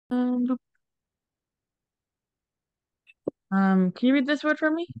Um, can you read this word for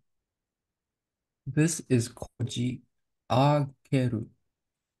me? This is koji akeru.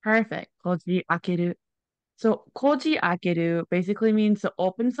 Perfect. Koji akeru. So koji akeru basically means to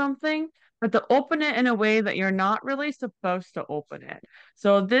open something, but to open it in a way that you're not really supposed to open it.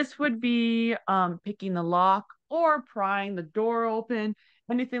 So this would be picking the lock or prying the door open,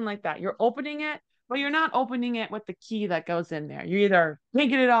 anything like that. You're opening it, but you're not opening it with the key that goes in there. You're either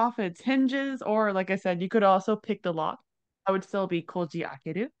taking it off its hinges, or like I said, you could also pick the lock. That would still be koji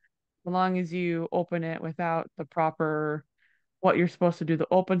akeru, as long as you open it without the proper what you're supposed to do to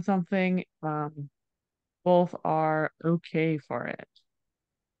open something. Both are okay for it.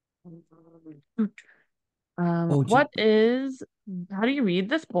 Koji What is, how do you read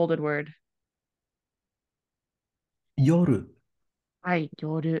this bolded word? yoru. Hai,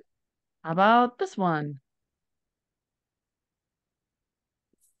 yoru. How about this one?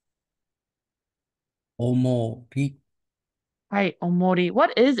 Omori. Hai, omori.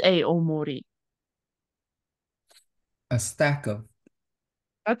 What is a omori? A stack of.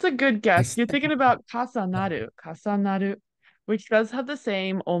 That's a good A guess. You're stack thinking about kasanaru, which does have the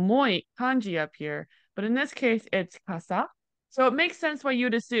same omoi kanji up here, but in this case, it's kasa. So it makes sense why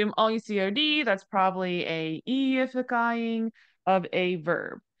you'd assume all you see are D, that's probably a eifying of a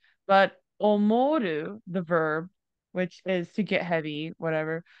verb. But omoru, the verb, which is to get heavy,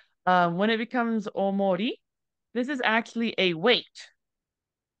 whatever, when it becomes omori, this is actually a weight,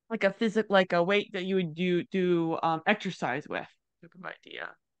 like a like a weight that you would do exercise with. Type of idea.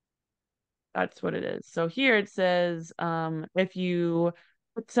 That's what it is. So here it says, if you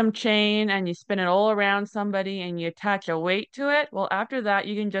put some chain and you spin it all around somebody and you attach a weight to it, well, after that,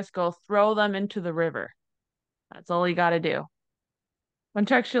 you can just go throw them into the river. That's all you got to do.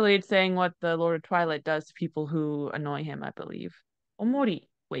 Contextually, it's saying what the Lord of Twilight does to people who annoy him, I believe. Omori,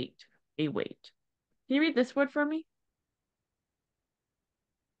 weight, a weight. Can you read this word for me?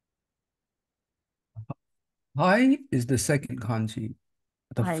 Hai is the second kanji.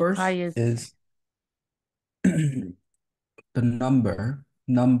 The Kai, Kai first is the same. is the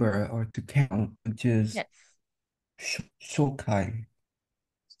number or to count, which is Yes. shokai.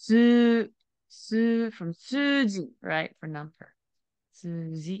 From suji, right? For number.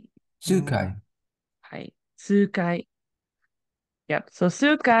 Suji no, Tsukai. hai. Tsukai. Yep. So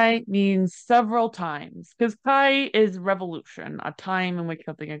sukai means several times because kai is revolution, a time in which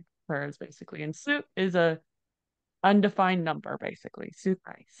something occurs, basically. And su is a undefined number, basically.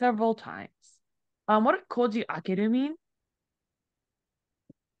 Sukai, several times. What does koji akeru mean?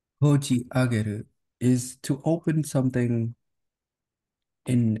 Koji ageru is to open something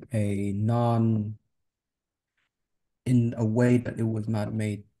in a non in a way that it was not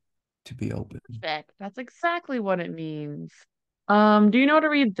made to be open. Perfect. That's exactly what it means. Do you know how to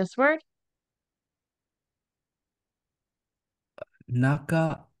read this word?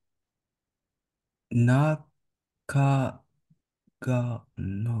 Naka naka ga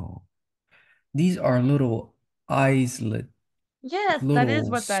no. These are little islet, Yes, that is little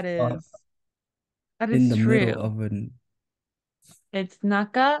what that spot is. That in is the middle true. of an It's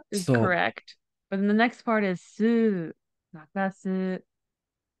naka is so correct, but then the next part is su. Nakasu.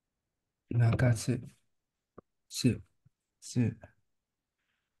 nakatsu su su,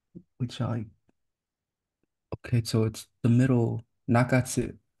 which I okay, so it's the middle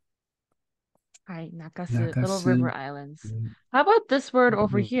nakatsu Hi, Nakasu, little nakasu. river islands. How about this word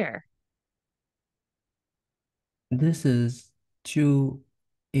over here? This is chu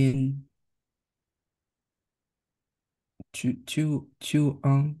in chu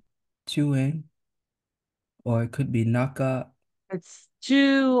in, or it could be naka It's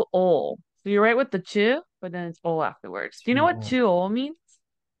chu ol. So you're right with the chu, but then it's ol afterwards. Do you know chu what or chu ol means?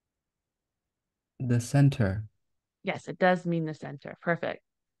 the center. Yes, it does mean the center. Perfect.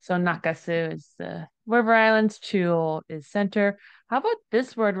 So Nakasu is the river islands, chu ol is center. How about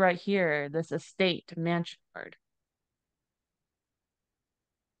this word right here, this estate, mansion word?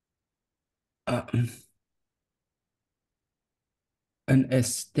 Uh, an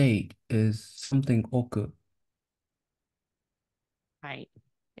estate is something oku. Right.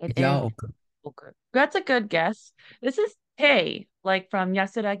 It is Yaoku. okay. That's a good guess. This is te, like from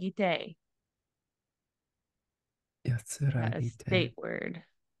Yasuragi te, that Yatsuragite. estate word.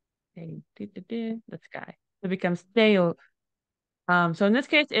 Te, this guy. It becomes teo. So in this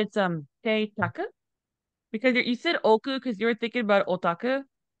case, it's te taku because you said oku because you were thinking about otaku.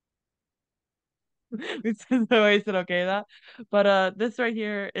 Which is the way I said okay that. But this right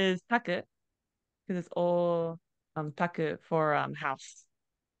here is taku because it's all taku for house.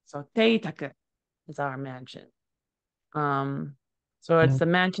 So te taku is our mansion. Um So it's Oh, the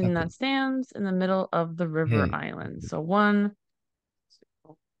mansion that okay. stands in the middle of the river Hey, island. So one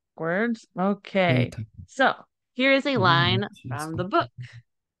words. Okay. 平 So here is a の line 道さ from the book.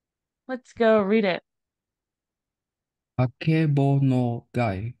 Let's go read it. あけぼの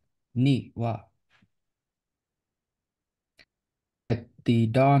街には、at the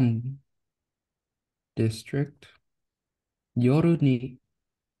Dawn District、夜に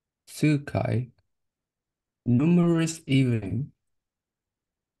数回、numerous evening、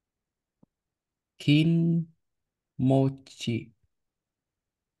金持ち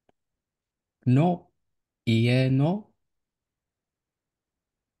の家の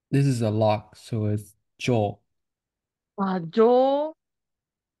this is a lock, so it's Joel. Joel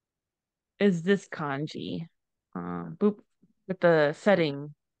is this kanji. Boop with the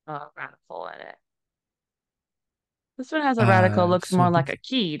setting radical in it. This one has a radical, looks So more like a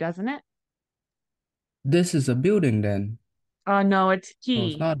key, doesn't it? this is a building then. No, it's No, it's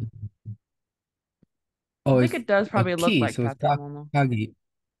key. not. I Oh, think it's it does a probably look key, like so it's Katamono. Kagi.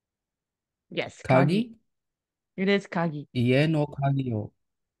 Yes, Kagi? Kagi. It is Kagi. 家の鍵を、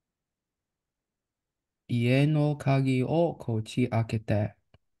家の鍵をこじ開けて。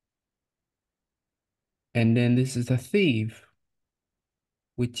And then this is a thief,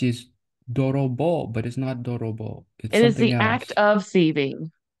 which is Dorobo, but it's not Dorobo. It's It is something the act else. of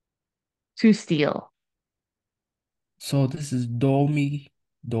thieving, to steal. So this is Domi,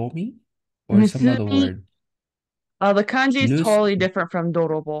 or some other Nusumi. word. The kanji is Nus, totally different from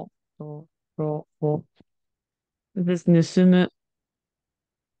dorobo. Dorobo. This is nusumu.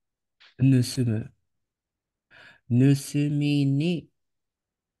 Nusumu. Nusumi ni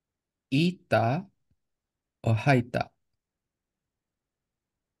ita or haita.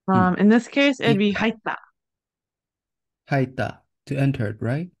 In this case, it'd be Ita, haita. haita, to enter it,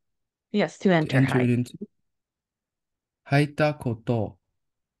 right? Yes, to To enter enter hai. it into. Haita koto,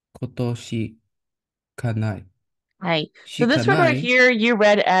 koto shi kanai. Hai. So this word right Shikanai, here, you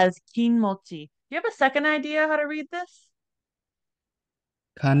read as kinmochi. Do you have a second idea how to read this?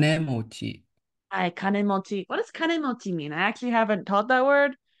 kanemochi. Hai, kanemochi. What does kanemochi mean? I actually haven't taught that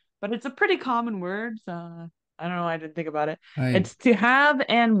word, but it's a pretty common word. So I don't know why I didn't think about it. Hai. It's to have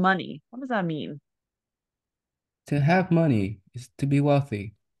and money. What does that mean? To have money is to be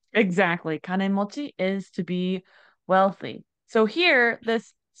wealthy. Exactly. Kanemochi is to be wealthy. So here,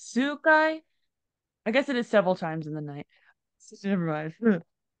 this sukai, I guess it is several times in the night. Never mind.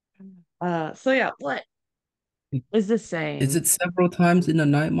 So yeah, what is this Is saying? it several times in a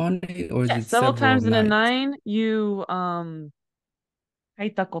night, Monday, or is Yes, it several several times in a nights? nine, you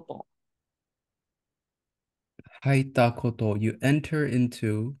haita koto. Haita koto, you enter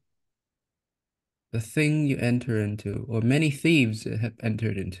into the thing you enter into, or many thieves have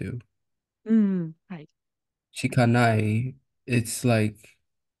entered into. Right. Shikanai, it's like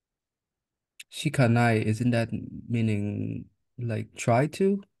shikanai, isn't that meaning like try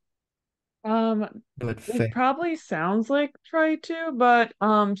to, but It fail? probably sounds like try to, but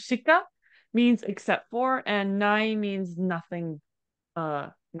shika means except for, and nai means nothing,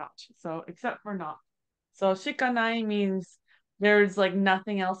 not. So except for not. So shikanai means there's like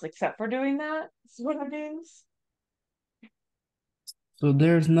nothing else except for doing that. Is what it means. So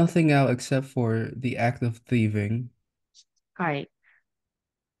there's nothing out except for the act of thieving. Right.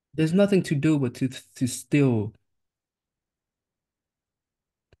 There's nothing to do but to steal.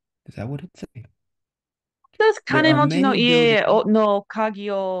 Is that what it says? Does There are kanemochi no many ie buildings. no kagi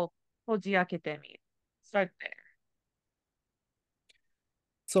o hojiakete mean? Start there.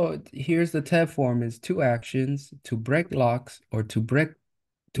 So here's the tab form is two actions to break locks or to break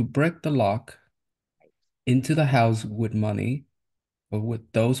the lock into the house with money or with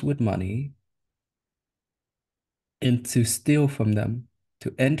those with money and to steal from them,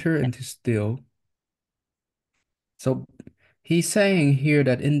 to enter and to steal. So he's saying here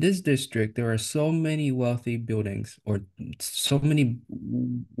that in this district there are so many wealthy buildings or so many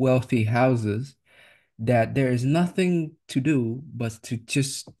wealthy houses that there is nothing to do but to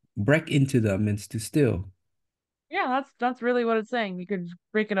just break into them and to steal. Yeah, that's really what it's saying. You could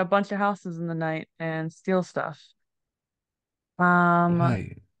break in a bunch of houses in the night and steal stuff. Um,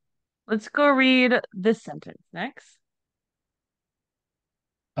 Right. let's go read this sentence next.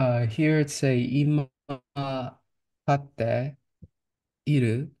 Here it say 今立ってい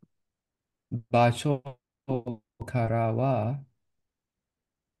る場所からは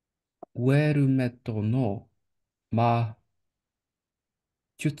ウェルメットの魔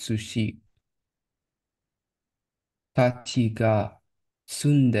術師たちが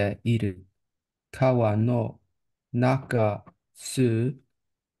住んでいる川の中州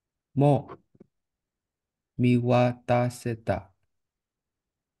も見渡せた。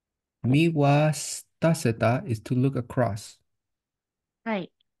Miwataseta is to look across. Right.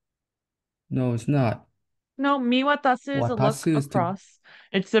 No, it's not. No, miwatasu is a look Watasu is across.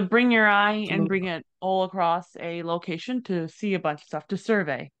 It's to bring your eye to and look bring it all across a location to see a bunch of stuff, to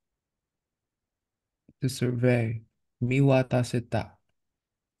survey. to survey. Miwataseta.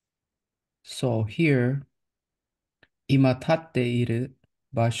 So here, imatate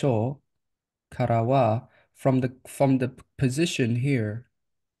basho karawa from the position here,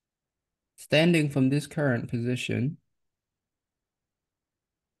 standing from this current position,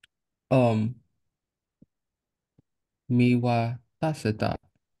 um, miwataseta.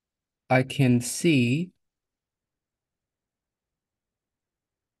 I can see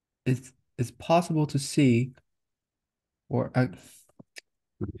it's possible to see, or I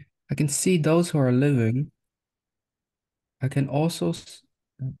can see those who are living. I can also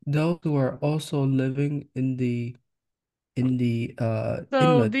those who are also living in the So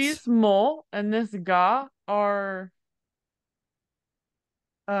inlets. these mo and this ga are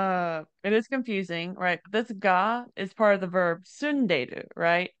it is confusing, right? This ga is part of the verb sunderu,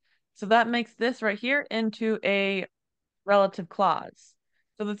 right? So that makes this right here into a relative clause.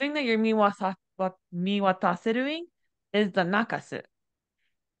 So the thing that you're miwataseruing is the nakasu.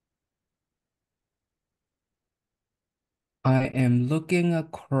 I am looking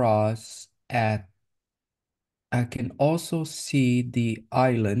across at. I can also see the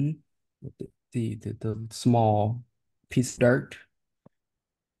island, the small piece of dirt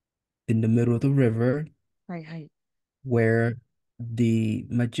in the middle of the river Right, right, where the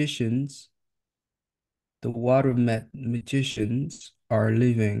magicians, the magicians are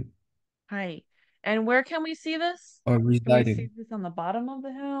living right. And where can we see this? or Can we see residing. this on the bottom of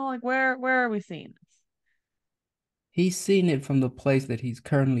the hill? Like where are we seeing this? He's seen it from the place that he's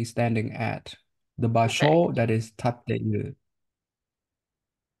currently standing at. The basho Perfect. that is tatte, Do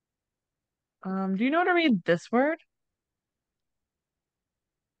you know how to read this word?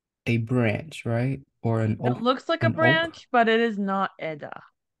 a branch, right? Or It looks like a an oak. branch, but it is not eda.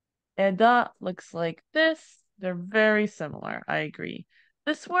 Eda looks like this. They're very similar. I agree.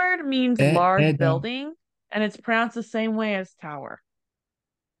 This word means large Eda, building, and it's pronounced the same way as tower.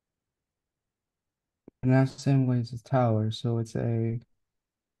 and that's the same way as a tower. So it's a,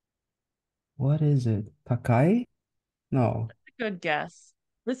 what is it? Takai? No. Good guess.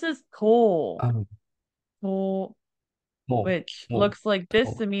 This is tall. Um, Tall, Mo, which Mo, looks like this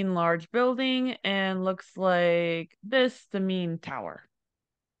To, to mean large building and looks like this to mean tower.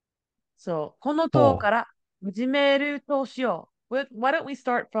 So, この塔か To. ら始めるとしよう. Why don't we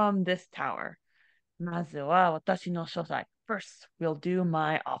start from this tower? まずは私の書斎. First, we'll do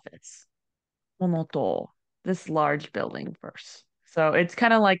my office. この塔. This large building first. So it's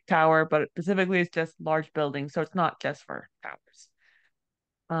kind of like tower, but specifically it's just large building. So it's not just for towers.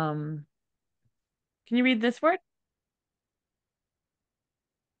 Um, can you read this word?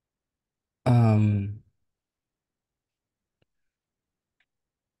 Um,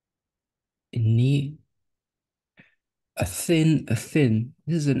 Need a thin. This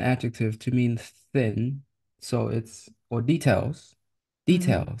is an adjective to mean thin. So it's, or details. Mm-hmm.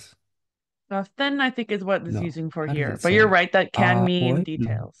 Details. Thin, I think, is what it's No. using for How does here. it But you're say? right, that can mean Boy? No.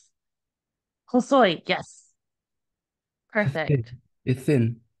 details. Hosoi, yes. Thin. Perfect. It's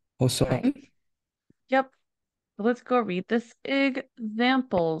thin. Right. Hosoi. Yep. Let's go read this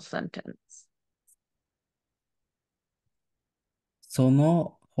example sentence. そ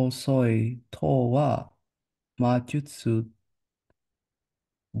の細い塔は魔術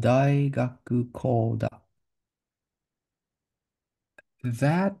大学校だ。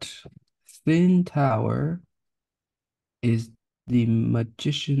That thin tower is the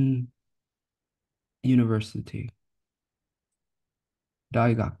magician university.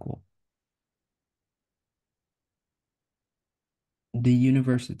 大学校. The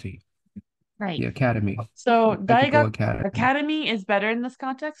university, Right. the academy, So magical Daigak academy. Academy is better in this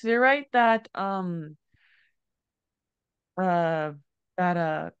context. You're right that uh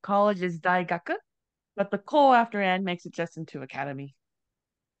college is Daigaku, but the ko after end makes it just into academy.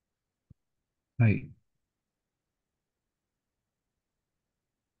 はい。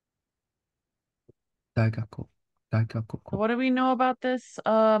大学校。大学 So 校. what do we know about this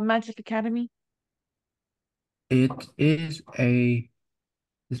Magic Academy? It is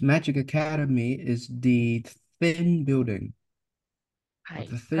this magic academy is the thin building. Hi,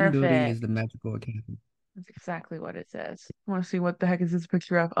 The thin building is the perfect. magical academy. That's exactly what it says. I want to see what the heck is this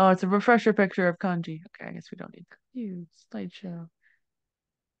picture of. Oh, it's a refresher picture of kanji. Okay, I guess we don't need use slideshow.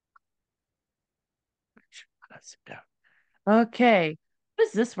 Okay, what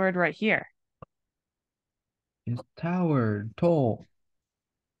is this word right here? It's tower, tall.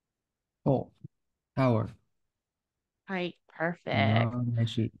 Oh, tower. Right, perfect.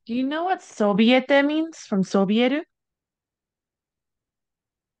 Nameshi. Do you know what Soviet means from Soviet?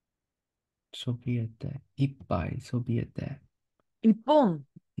 Soviet. Ippai. Soviet. Ippon.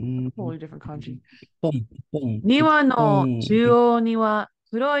 Mm, Totally different kanji. Ippon. Ippon. 庭の中 Ippon. 央には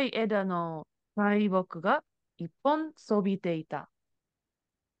黒い枝の大木が一本そびていた。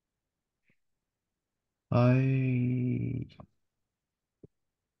Ai.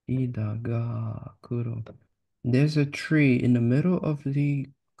 Idaga. Kuro. There's a tree in the middle of the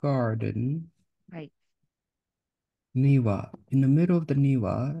garden. はい。Niwa. In the middle of the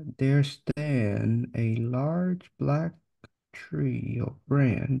Niwa, there stand a large black tree or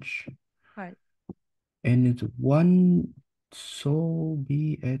branch, はい。and it's one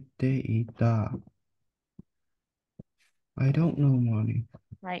Sobiete-ita. I don't know, Money.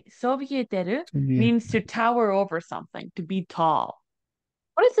 Right. そびえてる Sobiete. means to tower over something, to be tall.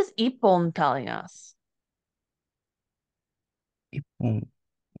 What is this ippon telling us? Ippon.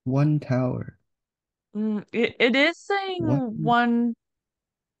 One tower. It is What? saying one.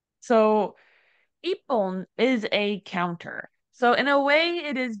 So ippon is a counter. So in a way,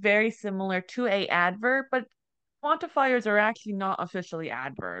 it is very similar to a adverb, but quantifiers are actually not officially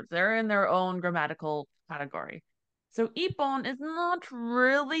adverbs. They're in their own grammatical category. So ippon is not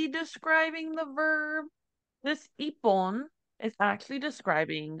really describing the verb. This ippon is actually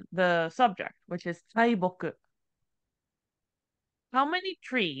describing the subject, which is taiboku. How many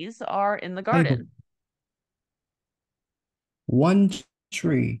trees are in the Table. garden? One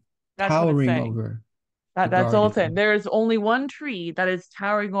tree That's what it's towering saying. over the That's all it's saying. garden. There is only one tree that is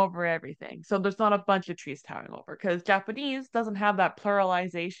towering over everything. So there's not a bunch of trees towering over because Japanese doesn't have that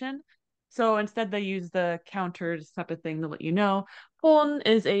pluralization. So instead they use the counters type of thing to let you know. Pon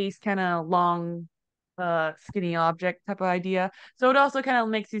is a kind of long, skinny object type of idea. So it also kind of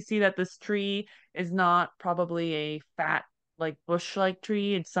makes you see that this tree is not probably a fat, like bush-like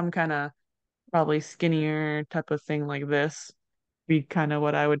tree. It's some kind of probably skinnier type of thing like this be kind of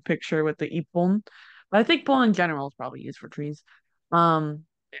what I would picture with the ipon. But I think pon in general is probably used for trees. Yeah,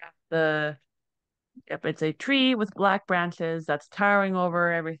 the yep, it's a tree with black branches that's towering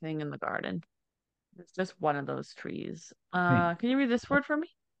over everything in the garden. It's just one of those trees. Hey. Can you read this word for me?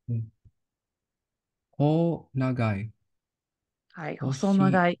 Ho nagai. Hai Hoshi.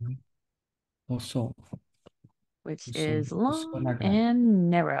 hosonagai, Hoso. which Hoso. is Hoso long nagai. and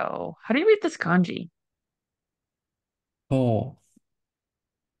narrow. How do you read this kanji? Ho.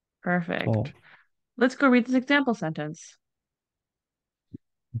 Perfect. Ho. Let's go read this example sentence.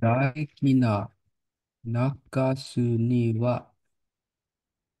 大きな中州には、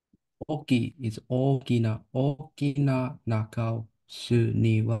大きい is 大きな中州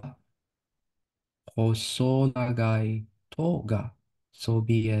には、細長い塔がそ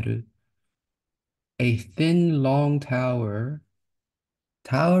びえる。A thin, long tower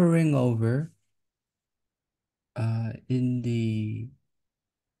towering over in the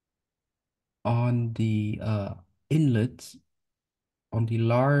on the inlets on the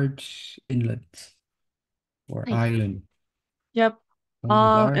large inlets or Hi. island Yep. on the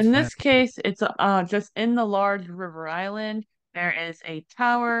large In this island. case, it's just in the large river island. There is a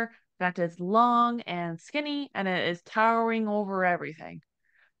tower that is long and skinny, and it is towering over everything.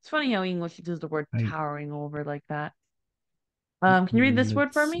 It's funny how English uses the word Right. towering over like that. Can you read this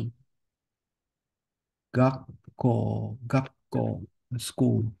word for Inlets. me? 学校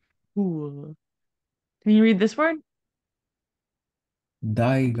school Cool. Can you read this word?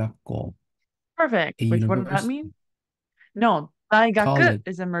 大学校 Perfect. a Which what does that university mean? No, daigaku college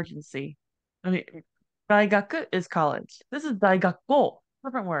is emergency. I mean, daigaku is college. This is daigakko.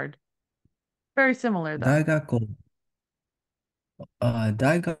 Different word. Very similar though. 大学校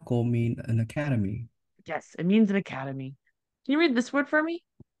大学校 mean an academy Yes, it means an academy. Can you read this word for me?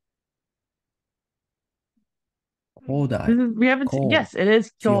 Kodai We haven't seen, ko yes, it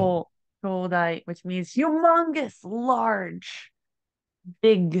is kyo kyodai, which means humongous, large,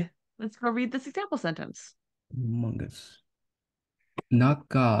 big. Let's go read this example sentence. humongous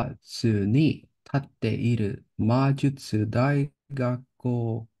中津に立っている魔術大学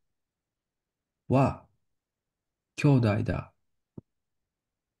校は兄弟だ。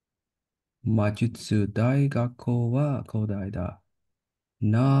魔術大学校は兄弟だ。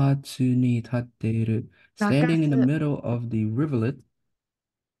夏に立っている standing in the Nakasu. middle of the rivulet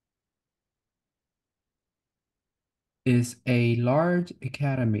is a large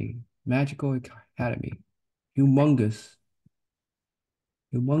academy, magical academy, humongous,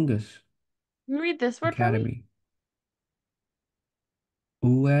 humongous Can you read this word for me? academy.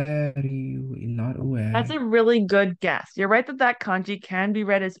 Ueri, not That's ueri. a really good guess. You're right that that kanji can be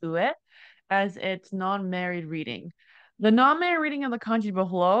read as ue, as its non-married reading. The non-married reading of the kanji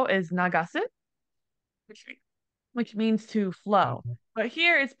below is nagasu, which, which means to flow. But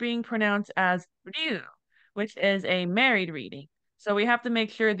here it's being pronounced as ryu, which is a married reading. So we have to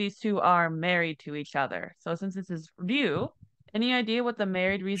make sure these two are married to each other. So since this is ryu, any idea what the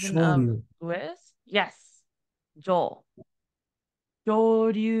married reason of Shoryu, ryu is? Yes, Joel.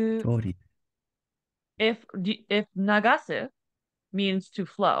 Joryu. Jori. If nagasu means to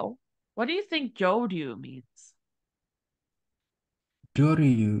flow, what do you think joryu means?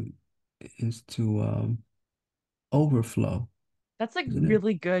 Joryu is to overflow, That's a isn't it?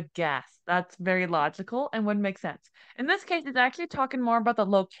 really good guess. That's very logical and would make sense. In this case, it's actually talking more about the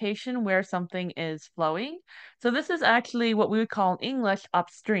location where something is flowing. So this is actually what we would call in English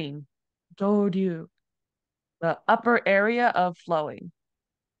upstream. joryu, the upper area of flowing,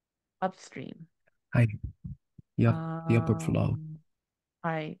 upstream. Hi. Yep, the upper flow, Um,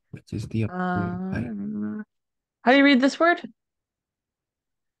 I which is the upstream. Hi. how do you read this word?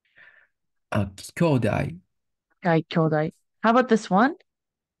 兄弟、Kai kyodai. How about this one?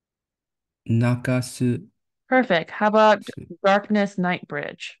 泣かす、Perfect. How about darkness night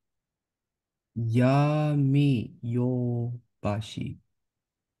bridge? 闇夜橋、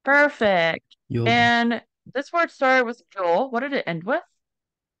Perfect. 夜、And this word started with Joel. What did it end with?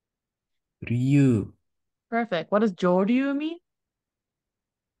 理由。Perfect. What does Joryu mean?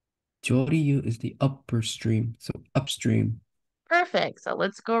 Joryu is the upper stream, so upstream. Perfect. So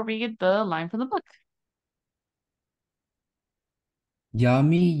let's go read the line from the book.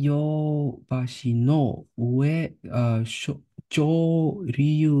 闇夜橋の上、上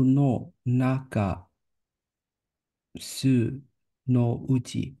流の中、数のう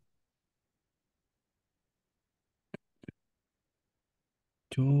ち、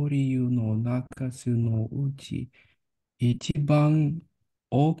上流の中数のうち、一番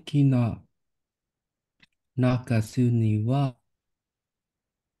大きな中州には、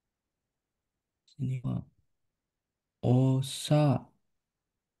おさ、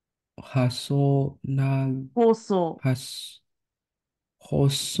細な、Also, はす、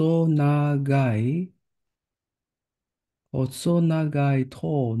細長い、細長い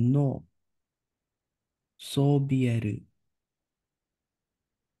塔のそびえる、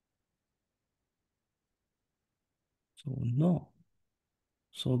その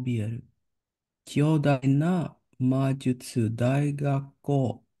そびえる、強大な魔術大学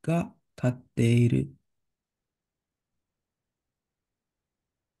校が建っている。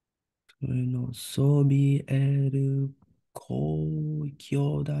それのそびえる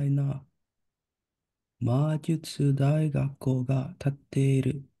強大な魔術大学校が建ってい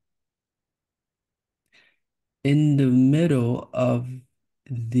る。In the middle of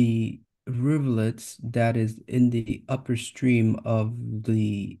the rivulets that is in the upper stream of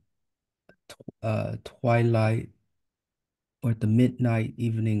the twilight or the midnight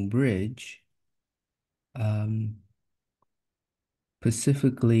evening bridge, um,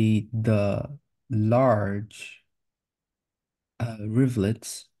 specifically the large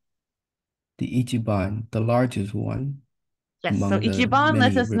rivulets, the Ichiban, the largest one yes. So among the Ichiban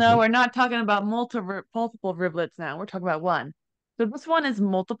lets many us know rivulets, we're not talking about multiple rivulets now. We're talking about one. So this one is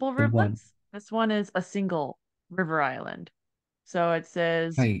multiple the one. rivulets. This one is a single river island. So it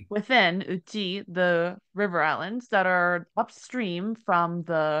says Hi. within Uchi, the river islands that are upstream from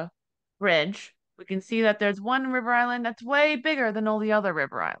the bridge, we can see that there's one river island that's way bigger than all the other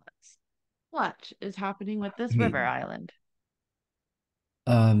river islands. What is happening with this river Hey. island?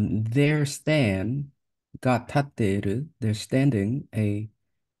 Their stand got tateru, they're standing a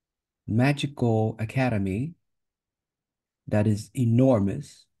magical academy that is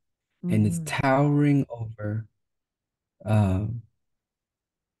enormous and is Mm. towering over um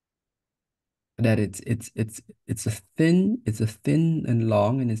that it's a thin and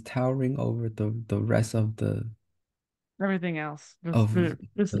long and is towering over the rest of the Everything else. of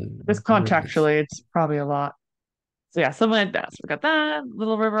This the rivers. contextually, it's probably a lot. So yeah, something like that. So we got that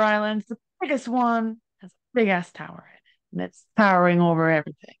little river island, the biggest one, has a big ass tower in it, and it's towering over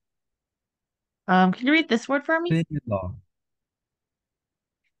everything. Can you read this word for me? Thin and long.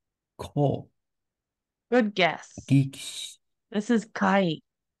 Ko, Good guess. geek, This is kai.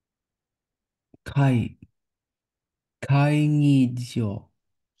 kai, kai ni jo.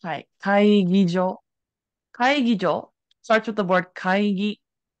 Kai. Kaigijo. Kaigijo starts with the word kaigi.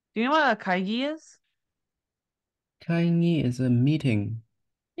 Do you know what a kaigi is? Kai ni is a meeting,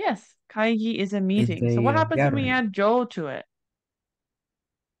 Yes, kaigi is a is meeting. So a what happens when we gathering. add jo to it?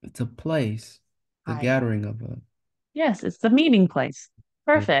 It's a place, the Kai. gathering of a Yes, it's the meeting place.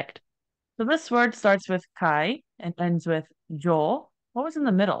 group. Perfect. So this word starts with kai and ends with jo. What was in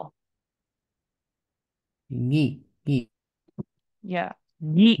the middle? に、Yeah.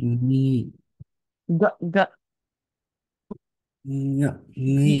 Yeet. に、G. Yeet.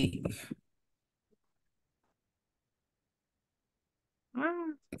 に、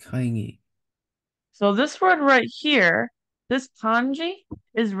Mm. 会議、So this word right here, this kanji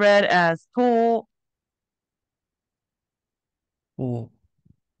is read as to. or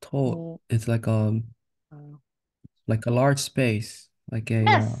to, To. it's uh, like a large space, like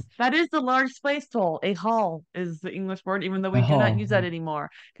Yes, that is the large space toll. A hall is the English word, even though a we do not use that hall. anymore.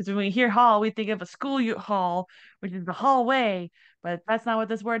 Because when we hear hall, we think of a hall, which is the hallway, but that's not what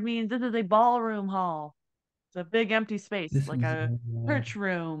this word means. This is a ballroom hall. It's a big empty space, This like is a church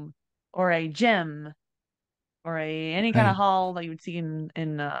room or a gym or a any kind of はい。hall that you would see in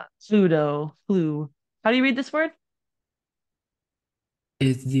flu. How do you read this word?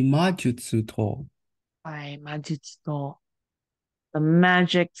 It's the Majutsu to. By Majutsu. The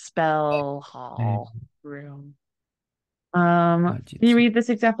magic spell hall え room. 魔 Can you 術。read this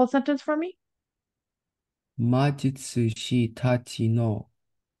example sentence for me? 魔術師たちの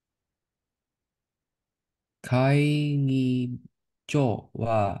会議所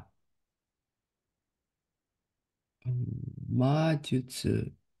は、うん魔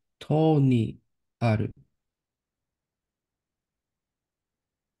術等にある。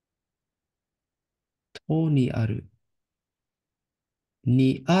等にある。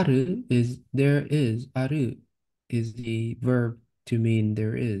にある is there is. ある is the verb to mean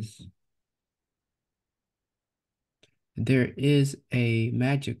there is. There is a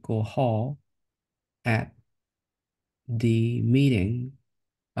magical hall at the meeting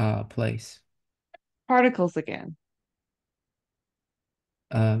place. Particles again.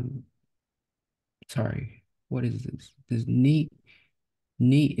 Um, sorry, what is this? This neat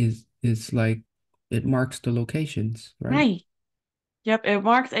is like it marks the locations, right? Right. Yep, it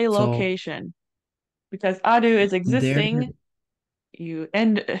marks a So location because Adu is there, existing. You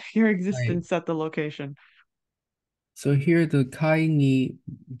end your right. existence at the location. So here the kai ni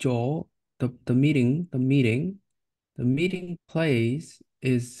jo, the meeting place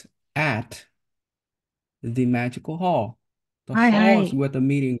is at the magical hall. The Hi, hall is hi. where the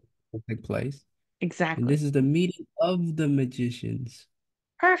meeting will take place, and Exactly. this is the meeting of the magicians.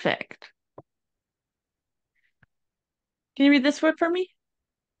 Perfect. Can you read this word for me?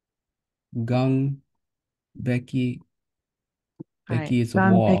 Gung, Becky, All right. Becky is a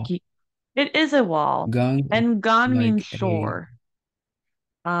wall. Ganpeki. It is a wall. Gung is And gan means like a shore.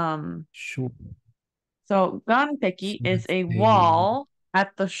 Um, shore. so So ganpeki is it's a a wall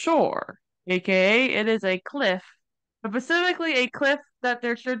at the shore, aka it is a cliff, but specifically a cliff that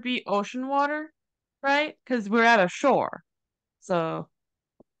there should be ocean water, right? Because we're at a shore. So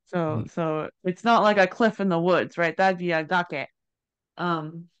so it's not like a cliff in the woods, right? That'd be a dake.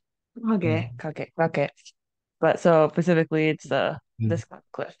 Um, kake. But so specifically, it's mm, this kind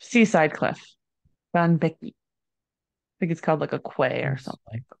of cliff, seaside cliff, Ganbeki. I think it's called like a quay or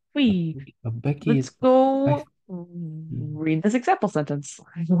something. We Becky let's is I go mm, read this example sentence.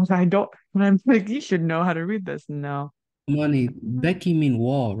 I don't. And I'm like, you should know how to read this. No. money. Becky mean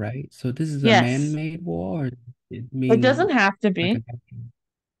wall, right? So this is a Yes, man-made wall, or it it doesn't mean have to like be. a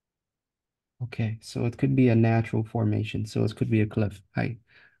okay, so it could be a natural formation. So it could be a cliff. Hi.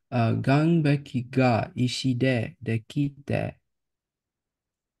 岸壁が石でできて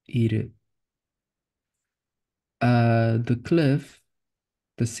いる。The cliff,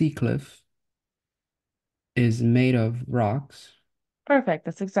 the sea cliff, is made of rocks. Perfect.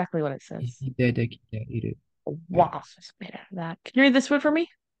 That's exactly what it says. 石でできている。A はい。wasp is made out of that. Can you read this word for me?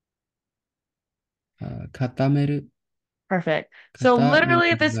 固める。Perfect. So 固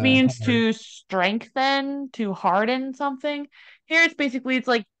literally means this means hard. to strengthen, to harden something. Here it's basically it's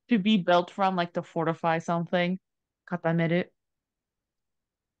like to be built from, like to fortify something. Katameru.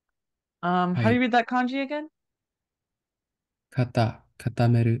 How do you はい。read that kanji again? 固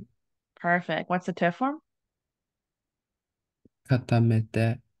める。Perfect. What's the T form? 固め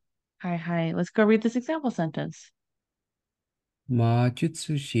て。Hi, hi. Let's go read this example sentence. 魔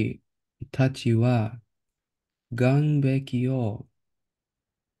術師たちは岸壁を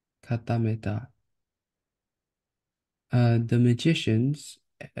固めた。The magicians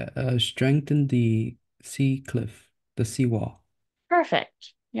strengthened the sea cliff, the seawall.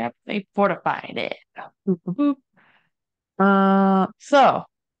 Perfect. Yep, they fortified it. Boop, boop, boop. So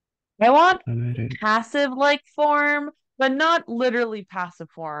I want 固める。passive like form, but not literally passive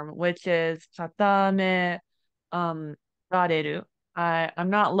form, which is katame rareru. I'm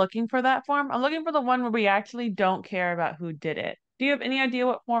not looking for that form. I'm looking for the one where we actually don't care about who did it. Do you have any idea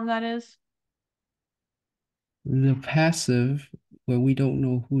what form that is? The passive, where we don't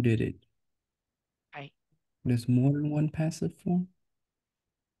know who did it. Right. There's more than one passive form?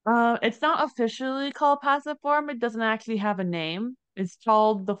 It's not officially called passive form. It doesn't actually have a name. It's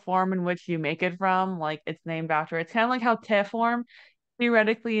called the form in which you make it from, like it's named after. It's kind of like how te form,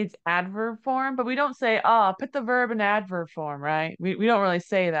 theoretically it's adverb form, but we don't say, put the verb in adverb form, right? We don't really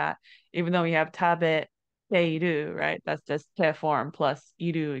say that, even though we have tabe, teiru, right? That's just te form plus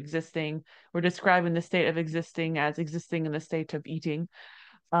iru existing. We're describing the state of existing as existing in the state of eating.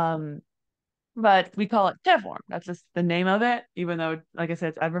 Um, but we call it te form. That's just the name of it, even though, like I said,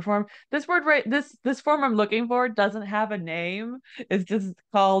 it's adverb form. This word right, this form I'm looking for doesn't have a name. It's just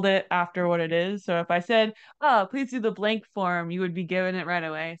called it after what it is. So if I said, "Oh, please do the blank form," you would be given it right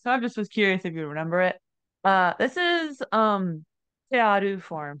away. So I just was curious if you remember it. This is tearu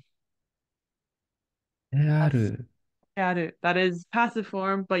form. That's である。tearu. That is passive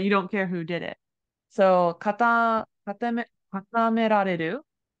form, but you don't care who did it. So katamerareru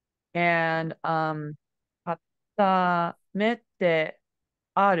and katamete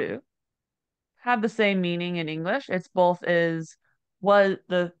aru have the same meaning in English. It's both is was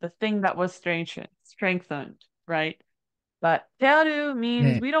the thing that was strengthened, right? But tearu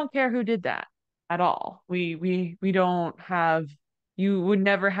means で、we don't care who did that at all. We don't have you would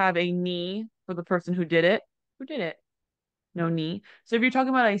never have a ni for the person who did it. Who did it? No ni. So if you're talking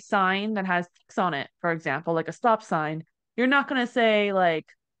about a sign that has ticks on it, for example, like a stop sign, you're not gonna say like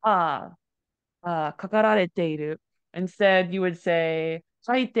ah 書かれている. Instead, you would say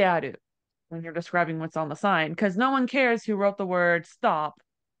書いてある when you're describing what's on the sign, because no one cares who wrote the word stop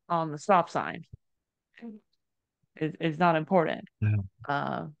on the stop sign. It's not important.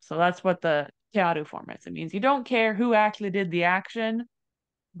 So that's what the kearu form is. It means you don't care who actually did the action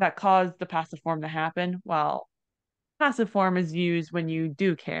that caused the passive form to happen, while passive form is used when you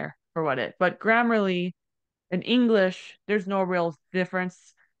do care for what it. But grammarly, in English, there's no real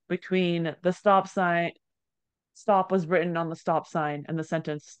difference between the stop sign stop was written on the stop sign and the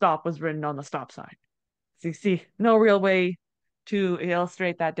sentence stop was written on the stop sign. So you see, no real way to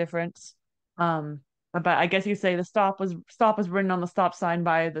illustrate that difference. Um, but I guess you say the stop was written on the stop sign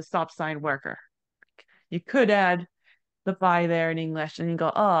by the stop sign worker. You could add the by there in English and you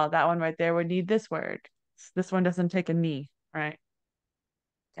go, oh, that one right there would need this word. This one doesn't take a knee, right?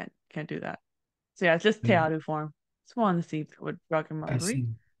 Can't do that. So yeah, it's just tearu form. Just wanted to see if it would jog your I memory. see.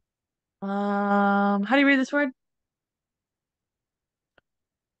 How do you read this word?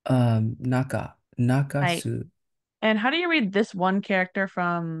 Hi. Nakasu And how do you read this one character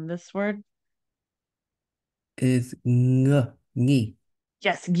from this word? is ni.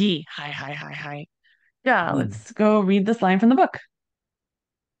 Yes, gi. Hi, hi, hi, hi. Yeah, Ni. let's go read this line from the book.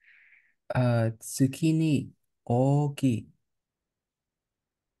 月に大きい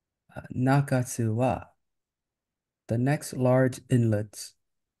中州は the next large inlets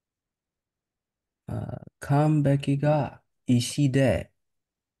完璧が石で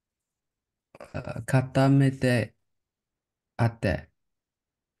固めてあって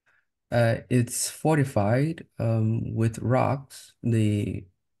it's fortified with rocks, the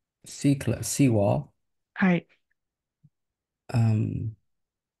seawall. はい。Um,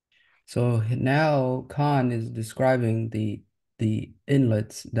 so now Khan is describing the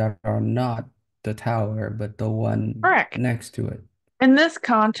inlets that are not the tower, but the one Correct. next to it. In this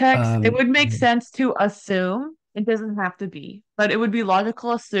context, it Um, would make sense to assume, it doesn't have to be, but it would be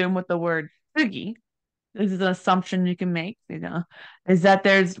logical to assume with the word tsugi, this is an assumption you can make, is that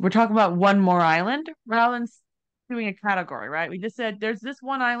we're talking about one more island rather than doing a category, right? We just said there's this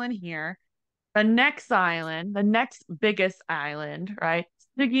one island here. The next island, the next biggest island, right?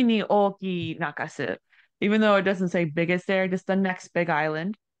 Tsugi ni oki nakasu. Even though it doesn't say biggest there, just the next big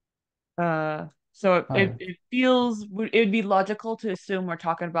island. So it feels it would be logical to assume we're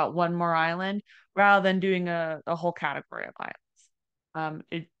talking about one more island rather than doing a whole category of islands.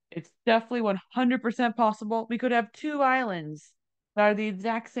 It's definitely 100% possible. We could have two islands that are the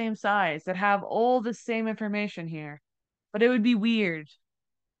exact same size that have all the same information here, but it would be weird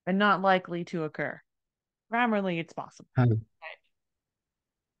and not likely to occur. Grammarly, it's possible. はい。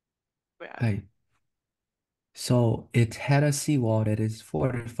Yeah. はい。So it had a seawall that is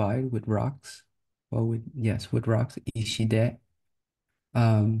fortified with rocks, or yes, with rocks, ishide.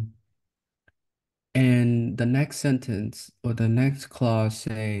 Um, and the next sentence or the next clause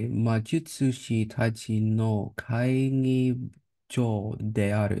say, Majutsushi tachi no kaigi jo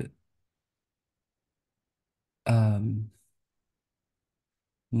de aru. Um,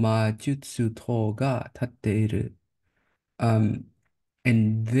 Majutsu to ga tatteiru. Um,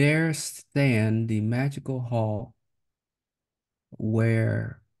 and there stand the magical hall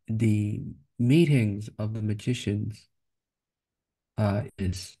where the meetings of the magicians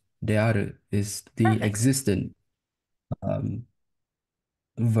is. de aru is the Perfect. existent um,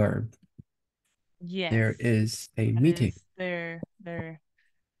 verb. Yes. There is a That meeting. is there.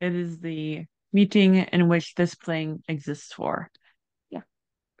 It is the meeting in which this playing exists for. Yeah.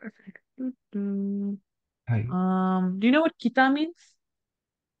 Perfect. Hi. Do you know what kita means?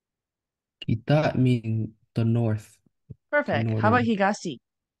 Kita means the north, the Perfect. How about northern. higashi?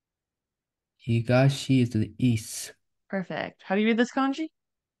 Higashi is the east. Perfect. How do you read this kanji?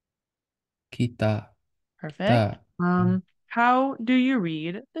 Kita, Perfect. kita. How do you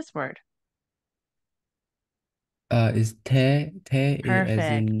read this word? Is as in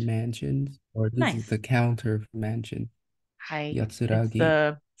Perfect. mansions, or this is Nice. the counter for mansion. Hi. It's Yatsuragi.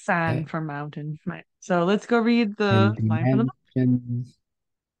 the san Te. for mountain. Right. So let's go read the And the line from the book.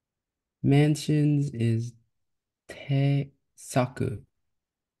 mansions is te saku.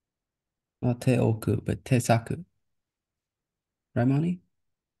 Not te oku, but te saku. Right, Moni?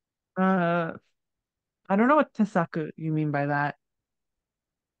 Uh, I don't know what tesaku you mean by that.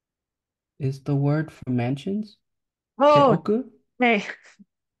 Is the word for mansions? Te Oh, oku? hey.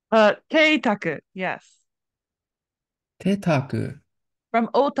 Keitaku. Yes. Te taku. From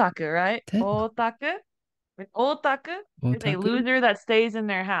otaku, right? Te Otaku. With otaku is a otaku? loser that stays in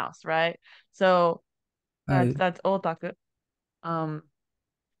their house, right? So I that's otaku. Um,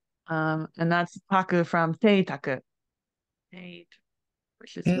 and that's taku from teitaku. Tate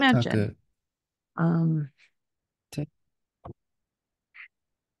versus te taku. mansion. Um, Te.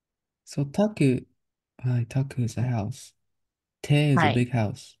 So taku, taku is a house. Te is a hi, big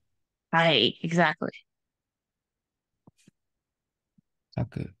house. hi, exactly.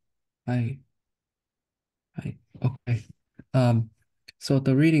 Taku. I. Okay. Um, so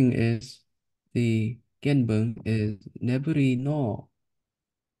the reading is the genbun is neburi no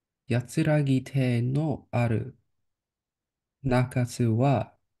yatsuragi te no aru nakatsu wa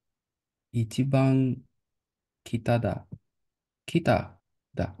ichiban kita da. Kita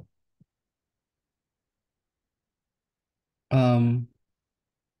da. Um,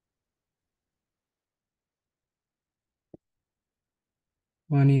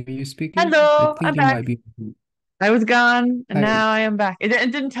 Wani, are you speaking? I Hello, I'm think you back. might be. I was gone and I now I am back. It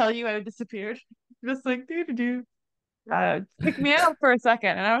didn't tell you I disappeared. Just like doo doo doo. Picked me up for a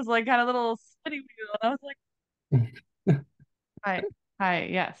second, and I was like, kind of little spinny wheel, and I was like, hi, hi,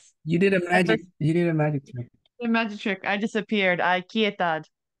 yes. I was you did a magic trick. the magic trick. I disappeared. I kietad.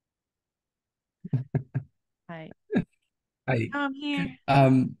 Hi, I I'm here.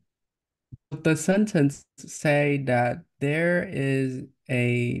 um the sentence say that there is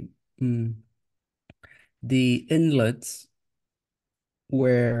a the inlets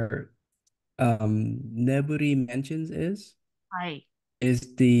where Neburi mentions Hi,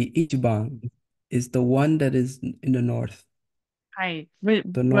 is the Ichiban, is the one that is in the north, hi. the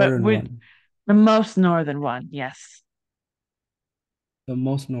But northern with one, the most northern one, yes. the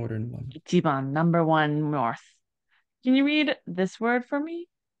most northern one. Ichiban, number one north. Can you read this word for me?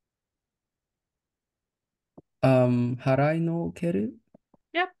 Harai no keru?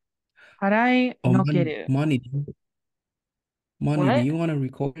 Yep. Harai Oh, no keru. Money, do What? you want to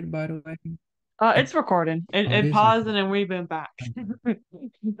record it, by the way? It's recording. Oh, it It is paused and recorded. then we've been back.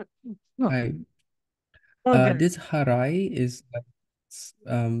 Oh, I oh, good. this harai is like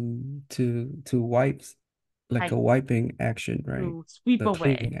to wipe, like a Hi. wiping action, right? To sweep The away.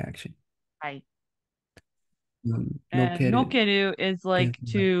 cleaning action. Hi. No And kidding. nokeru is Is like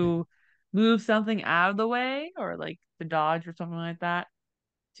like to move something out of the way or like to dodge or something like that.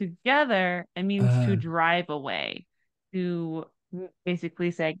 Together, it means to uh drive away, to basically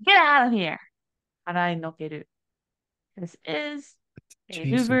say, get out of here. Harai nokeru. This is a chase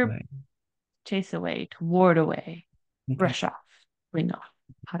hoover, away. chase away, to ward away, Okay. brush off. We know.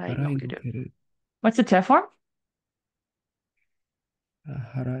 Harai Harai no nokeru. kidding. What's the te form?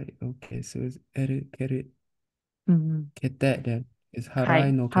 Harai. Okay, so it's eru keru Mm-hmm. kete then. It's harai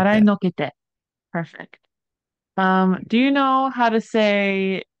Hi. no Harai kete. no kete. Perfect. Do you know how to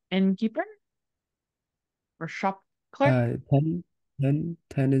say innkeeper or shop clerk? Ten,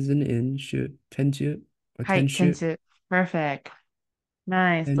 ten is an in, shoot, tenshu, or Hi, tenshu, tensu. Perfect.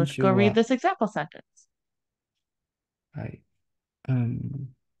 Nice. Let's tenshu go read wa, this example sentence. hai.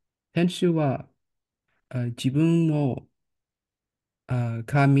 先週は、自分の、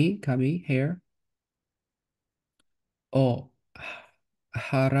hair を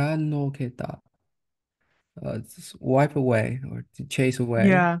腹のけた。Just wipe away or to chase away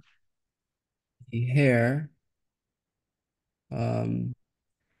Yeah, the hair. Um,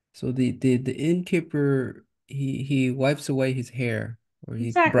 so the innkeeper he wipes away his hair or he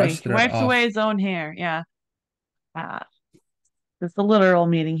exactly. brushed He it wipes away off. his own hair. Yeah. Ah, It's the literal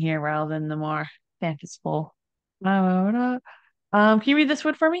meaning here rather than the more fanciful. Can you read this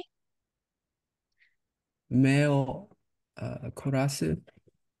word for me? Male korasu.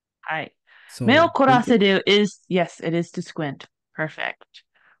 Hi. Male So squinting. koraseru is, yes, it is to squint. Perfect.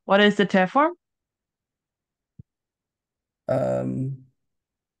 What is the te form? Um,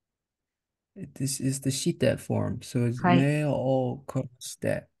 this is the shite form. So it's はい。male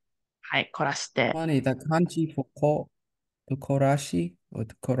koraste. はい、凝らして。Funny, that kanji for ko, the korashi or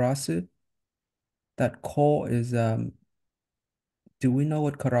the korasu, that ko is do we know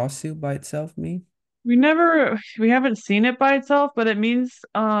what karasu by itself means? We haven't seen it by itself, but it means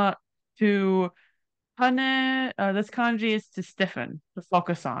to hane, this kanji is to stiffen, to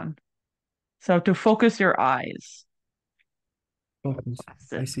focus on. So to focus your eyes. Focus.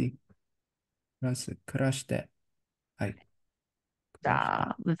 That's I it. see. Karasu, karashite. Hai,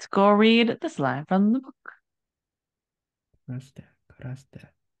 karashite. Let's go read this line from the book. Karashite. Karashite.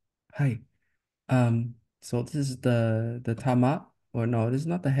 Hai. So this is the tama, or no, this is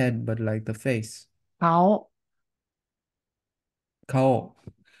not the head, but like the face. How? Kao.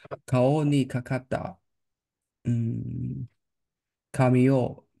 Kao ni kakata. Mm, kami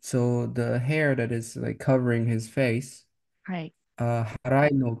o. So the hair that is like covering his face. はい。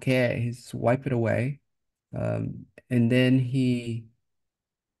Harai no ke. He's wipe it away. And then he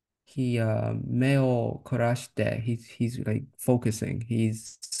meo korashite. He's like focusing.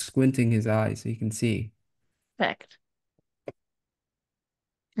 He's squinting his eyes so he can see. Perfect.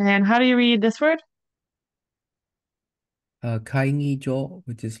 And how do you read this word? Kaingi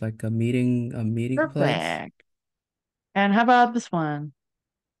which is like a meeting place. Perfect. And how about this one?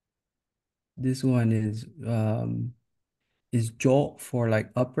 This one is jo for like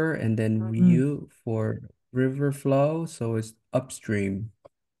upper and then Mm, ryu for river flow, so it's upstream.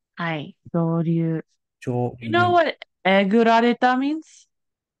 はい。上流. Jo You and know then what egurareta means?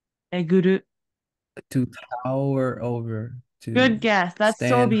 Eguru. to tower over, Good to guess. That's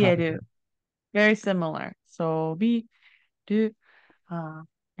stand high. sobieru. Very similar. Sobi, do, uh,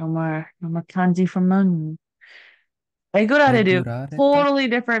 no more kanji from moon. Egurareru. Egurareta. Totally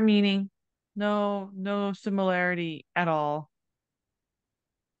different meaning. No similarity at all.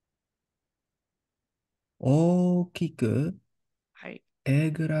 大きくはい。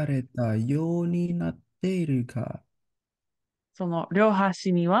えぐられたようになっているか。その両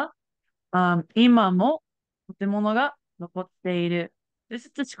端には、今も建物が残っている. This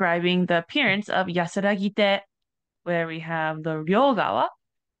is describing the appearance of Yasuragite, where we have the Ryogawa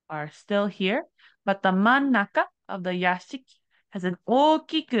are still here, but the mannaka of the yashiki has an 大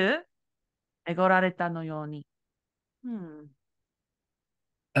きくえごられたのように. Hmm.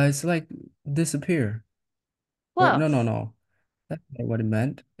 It's like disappear. Or no, no, Close. no. That's not what it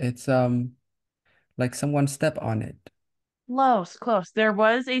meant. It's like someone step on it. Close, close. There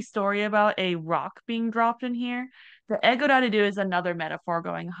was a story about a rock being dropped in here. The egodadidu is another metaphor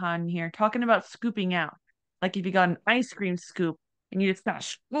going on here, talking about scooping out. Like if you got an ice cream scoop and you just kind of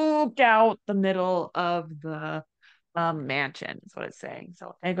scooped out the middle of the mansion, is what it's saying.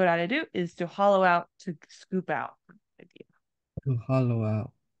 So egodadidu is to hollow out, to scoop out. To hollow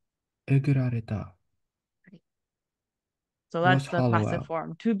out. えぐられた So was that's the hollow passive out.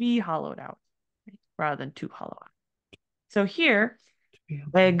 form, to be hollowed out, rather than to hollow out. So here, Yeah.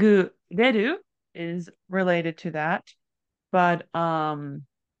 egureru is related to that, but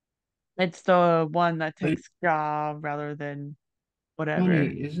it's the one that Wait, takes job rather than funny, whatever.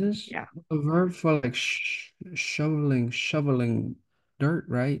 is this Yeah. a verb for like shoveling dirt,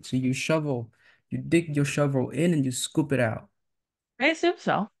 right? So you dig your shovel in and you scoop it out. I assume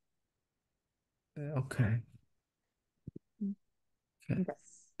so. Okay. Okay.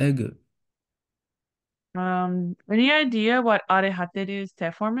 Yes. Egu. Any idea what arehateru's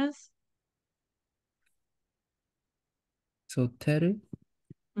te form is? So teru,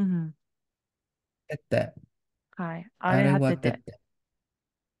 Mm-hmm. tete. Hi. Are wa Arehatete. tete.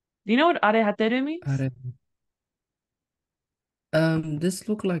 Do you know what arehateru means? Are. This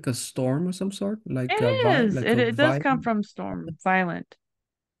look like a storm of some sort, like a It vi is. like a It does come violent. from storm, violent.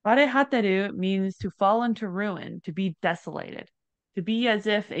 Arehateru means to fall into ruin, to be desolated, to be as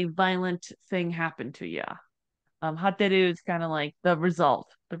if a violent thing happened to you. Hateru is kind of like the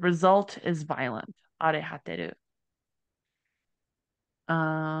result. The result is violent. Arehateru. So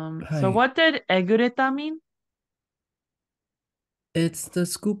Hi. what did egureta mean? It's the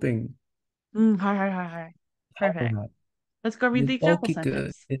scooping. Hi, hi, hi, hi. Perfect. Hollow out. Let's go read The the example okiku.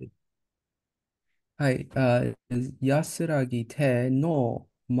 sentence. Hi. Is Yasuragi te no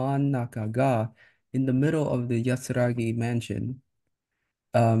manaka ga in the middle of the Yasuragi mansion.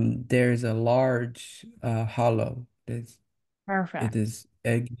 There's a large hollow. There's It Perfect. is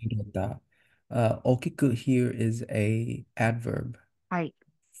egureta. Okiku here is a adverb Right.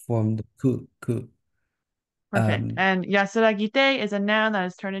 formed ku. Perfect. Um, And yasuragite is a noun that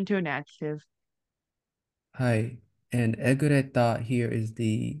is turned into an adjective. hi. And egureta here is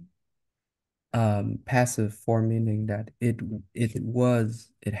the passive form, meaning that it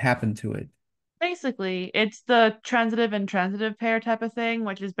happened to it. Basically, it's the transitive and transitive pair type of thing,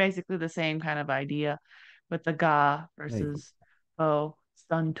 which is basically the same kind of idea with the ga Like versus oh, it's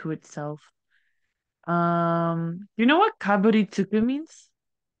done to itself. Do you know what kaburitsuku means?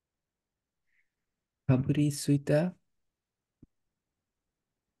 kaburi suita.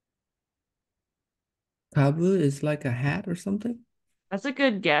 Kabu is like a hat or something. That's a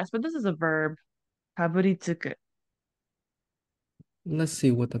good guess, but this is a verb. Kaburitsuku. Let's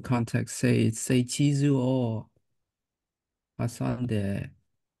see what the context say. It say chizu o hasande.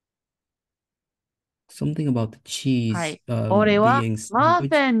 Something about the はい。cheese 俺は being マーフ sandwiched.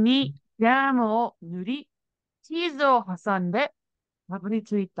 ィンにジャムを塗り、チーズを挟んでかぶり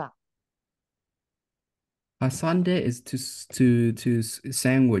ついた。Hasande is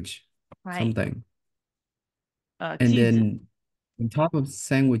sandwich はい。something. チ And ーズ。then on top of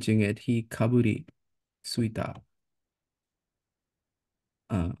sandwiching it, he kaburi suita.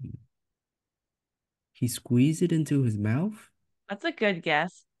 Um, he squeezed it into his mouth. That's a good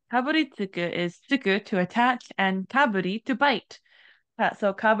guess. Kaburitsuku is tsuku to attach and kaburi to bite.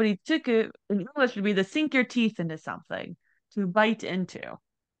 So kaburitsuku in English would be to sink your teeth into something, to bite into.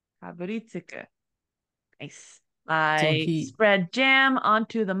 Kaburitsuku. Nice. So I he, spread jam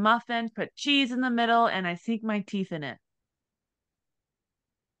onto the muffin, put cheese in the middle, and I sink my teeth in it.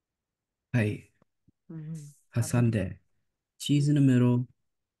 hey, Kaburitsuku. hasande, cheese in the middle.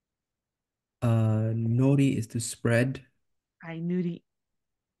 Nori is to spread. I nuri.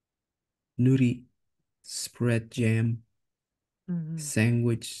 Nuri, spread jam. Mhm.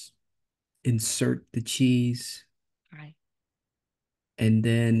 Sandwich, insert the cheese, Right. and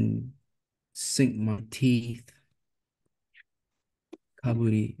then sink my teeth.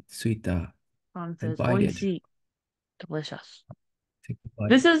 Kaburi suita. On I says bite it. oishi. Delicious. Take a bite.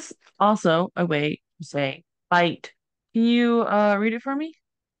 This is also a way to say bite. Can you read it for me?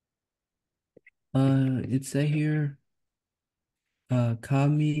 It say here,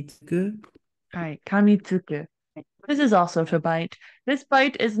 kamitsuku. Hi, kamitsuku. This is also to bite. This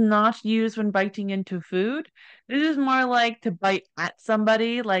bite is not used when biting into food. This is more like to bite at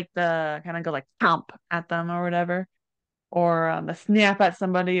somebody, like the kind of go like chomp at them or whatever, or the snap at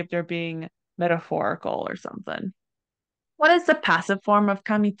somebody if they're being metaphorical or something. What is the passive form of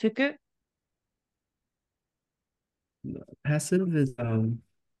kamitsuku? Passive is so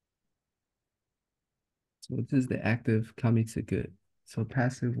this is the active kamitsuku. So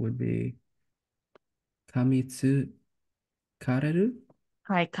passive would be kamitsu kareru.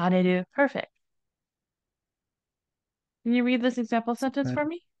 Hi, kareru. Perfect. Can you read this example sentence for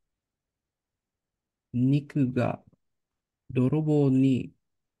me? 肉が泥棒に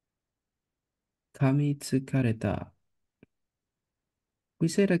噛みつかれた。We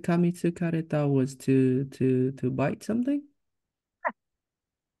said that kami tsukareta was to bite something,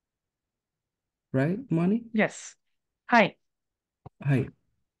 right, Money? Yes. Hi. Hi.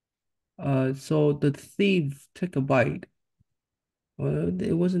 So the thief took a bite. Well,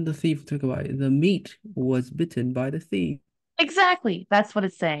 it wasn't the thief took a bite. The meat was bitten by the thief. Exactly. That's what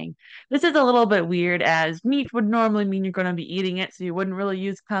it's saying. This is a little bit weird as meat would normally mean you're going to be eating it, so you wouldn't really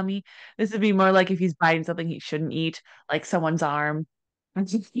use kami. This would be more like if he's biting something he shouldn't eat, like someone's arm.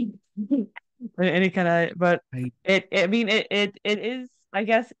 Any kind of, but I I mean, it is, I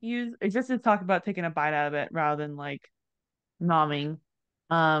guess, used it's just to talk about taking a bite out of it rather than like nomming.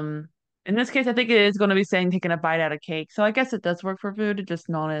 Um, in this case, I think it is going to be saying taking a bite out of cake. So I guess it does work for food, it's just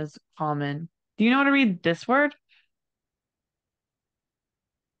not as common. Do you know how to read this word?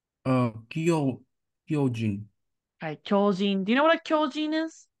 Gyojin. Right, kyojin. Do you know what a kyojin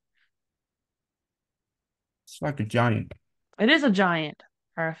is? It's like a giant. It is a giant.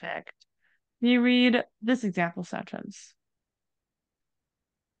 Perfect. Can you read this example sentence?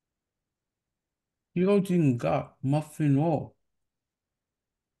 巨人がマフィンを、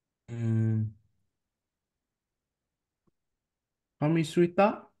噛みつい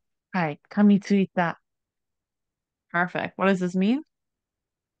た Right, kamitsuita. Perfect. What does this mean?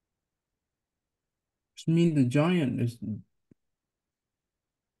 which means the giant is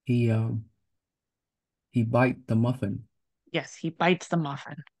he he bite the muffin. Yes, he bites the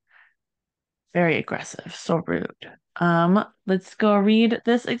muffin. Very aggressive. So rude. Let's go read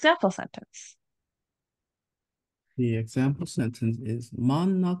this example sentence. The example sentence is 真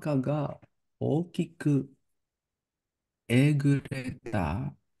ん中が大きくえぐれ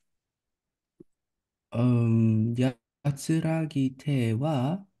た。やつらぎ亭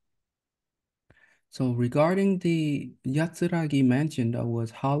は so regarding the Yatsuragi mansion that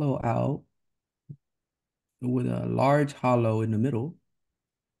was hollow out with a large hollow in the middle,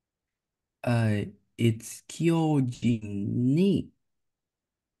 uh, it's Kyojin ni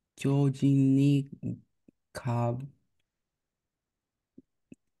ka,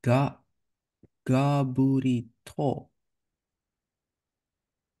 ga, gaburito,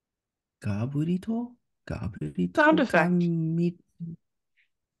 gaburito, Sound gaburito effect. kami,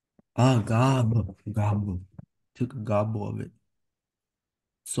 gabo, took a gobble of it.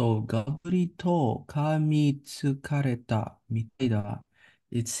 So, gaburito kami tsukareta mitaida.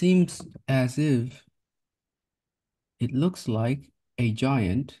 It seems as if it looks like a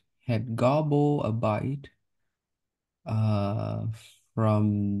giant had gobbled a bite uh,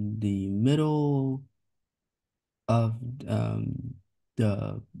 from the middle of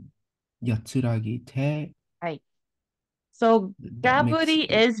the Yatsuragi te. Right. So That makes gaburi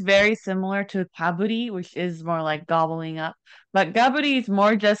is very similar to kaburi, which is more like gobbling up. But gaburi is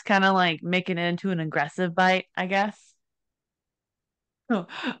more just kind of like making it into an aggressive bite, I guess.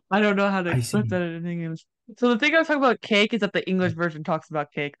 I don't know how to I put see. that in English. So the thing I was talking about cake is that the English version talks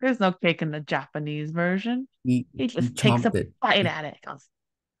about cake. There's no cake in the Japanese version. He He just takes chomped a it. bite at it. Goes,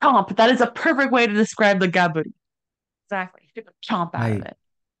 chomp. That is a perfect way to describe the gaburi. Exactly. He took a chomp out of I it.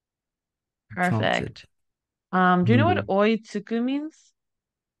 chomped it. Perfect. Do you know what Noodle. oitsuku means?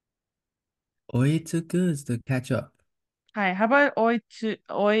 Oitsuku is to catch up. Hi, how about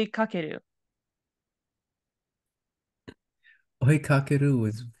oikakeru?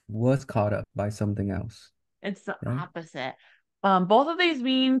 Oikakeru was caught up by something else, It's the right? opposite. Both of these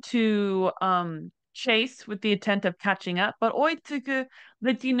mean to chase with the intent of catching up, but oitsuku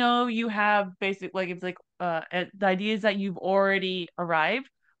lets you know you have basic like it's like the idea is that you've already arrived.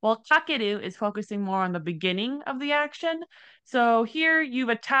 While kakeru is focusing more on the beginning of the action. So here you've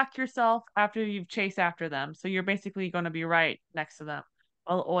attacked yourself after you've chased after them. So you're basically going to be right next to them.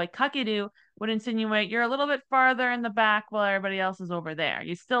 While oikakeru would insinuate you're a little bit farther in the back while everybody else is over there.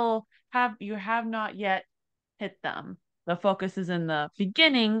 You have not yet hit them. The focus is in the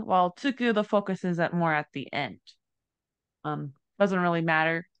beginning, while Tsuku, the focus is more at the end. Doesn't really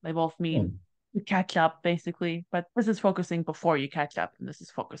matter. They both Oh, mean you catch up, basically. But this is focusing before you catch up, and this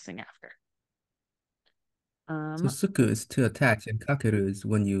is focusing after. so Um, suku is to attach and kakeru is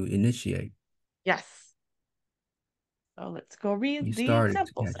when you initiate. yes. So let's go read You the started to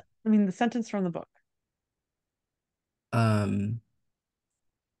example catch. set. I mean, the sentence from the book. Um,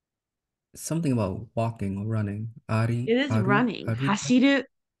 Something about walking or running. It is running. Aruta,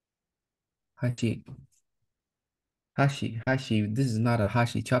 Hashiru, hashi, hashi. This is not a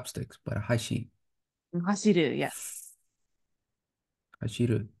hashi chopsticks, but a hashi, hashiru. Yes.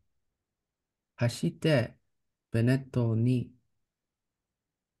 hashiru. 走って、ベネットに、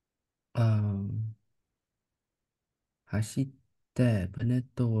走って、ベネッ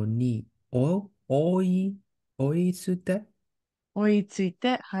トに、追い捨て、追いつい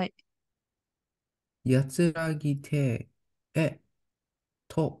て、はい。やつらぎ亭へ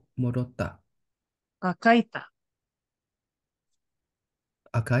と戻った。あ、書いた。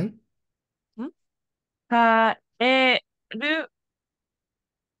赤いんかえる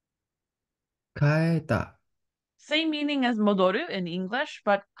変えた。same meaning as modoru in English,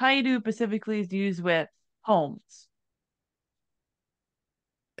 but kairu specifically is used with homes.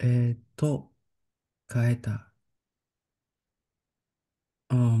 変えた。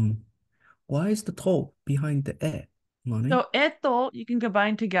Um, why is the to behind the money? So eto you can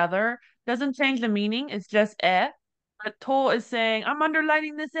combine together. Doesn't change the meaning. It's just But to is saying, I'm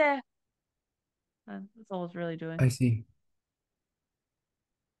underlining this e. That's all it's really doing. I see.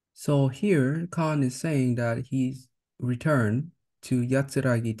 So here, Khan is saying that he's returned to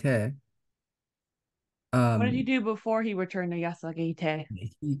Yatsuragi Te. What did he Um, do before he returned to Yasagite?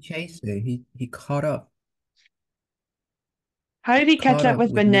 he chased it. He How did he catch caught up up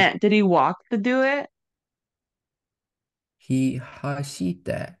with with me. Banette? Did he walk to do it? He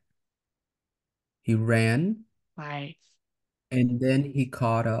hashite. He ran Right. and then he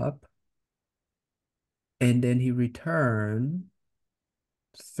caught up and then he returned.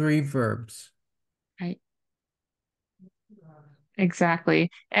 Three verbs. Right. Exactly.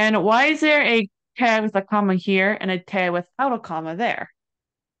 And why is there a te with a comma here and a te without a comma there?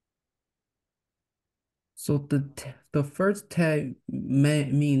 So the first tag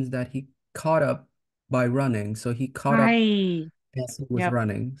means that he caught up by running. So he caught up Right. as he was Yep.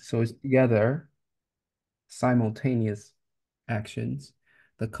 running. So it's together, simultaneous actions.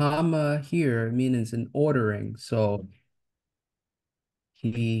 The comma here means an ordering. So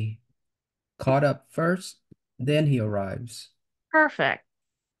He caught up first, then he arrives. Perfect.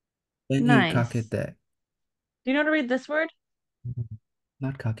 Then he Nice. kakete. Do you know how to read this word?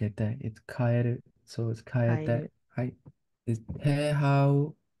 Not kakete, it's kaeru. So it's kaete. I, Right? Is te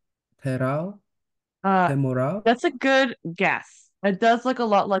hao, te rao, uh, te morao? that's a good guess. It does look a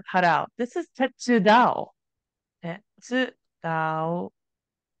lot like harao. This is tetsudao. Tetsudao.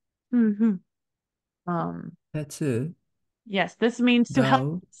 Mm-hmm. Um, Tetsu, yes, this means to help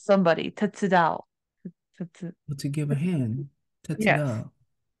dao, somebody. Tetsudao. Tetsu. to give a hand. Tetsu Yes. dao.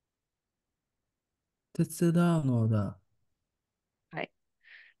 Tetsu dao no da. Right.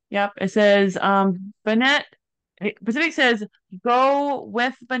 Yep. It says, Bennett, Pacific says, go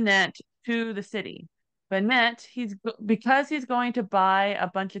with Bennett to the city. Bennett, because he's going to buy a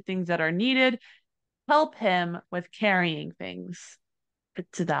bunch of things that are needed, help him with carrying things.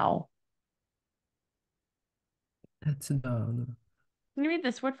 Tetsudao. Tetsu dao no. Can you read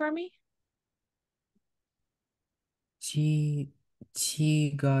this word for me? Chi,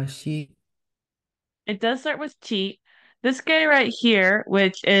 chigashi. It does start with chi. This guy right here,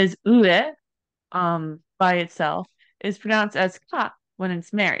 which is ue, by itself, is pronounced as ka when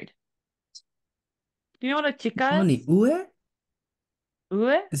it's married. Do you know what a chica Money, is? ue?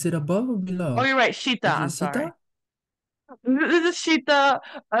 Ue? Is it above or Oh, below? you're right, shita. Is it I'm sorry. sita? This is shita,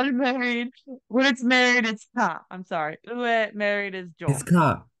 unmarried. When it's married, it's ka. I'm sorry. Ue, married is It's jo.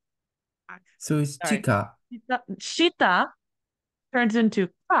 ka. So it's Sorry. chika. Shita turns into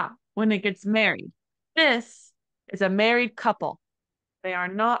ka when it gets married. This is a married couple. They are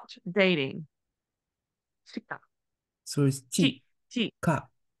not dating. Chica. So it's Chi. chi, Chi. ka.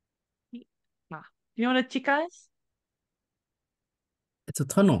 Chi. Ka. Do you know what a chica is? It's a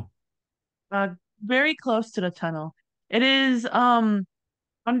tunnel. Uh, very close to the tunnel. It is under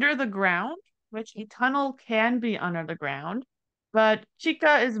the ground, which a tunnel can be under the ground, but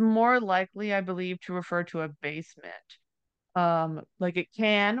chica is more likely, I believe, to refer to a basement. Like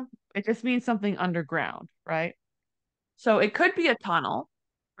it just means something underground, right? So it could be a tunnel,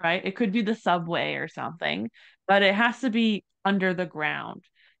 right? It could be the subway or something, but it has to be under the ground.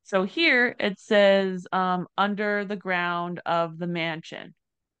 So here it says under the ground of the mansion.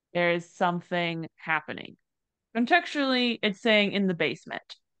 There is something happening. Contextually, it's saying in the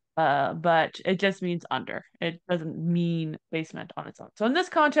basement, but it just means under. It doesn't mean basement on its own. So in this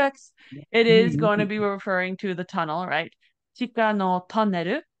context, it is going to be referring to the tunnel, right? Chika no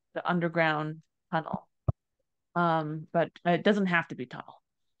toneru, the underground tunnel. But it doesn't have to be tunnel.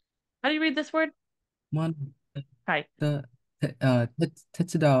 How do you read this word? Mon, Hi. the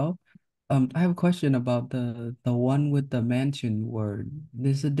Tetsudao. I have a question about the one with the mansion word.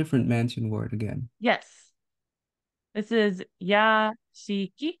 There's a different mansion word again. Yes. This is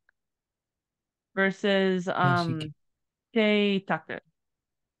yashiki versus Yashiki, keitaku.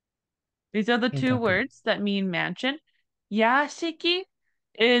 These are the two Keitaku. words that mean mansion. Yashiki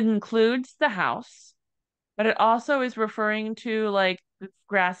includes the house, but it also is referring to like the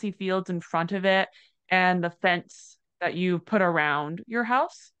grassy fields in front of it and the fence that you put around your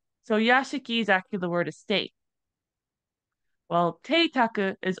house. So yashiki is actually the word estate. Well,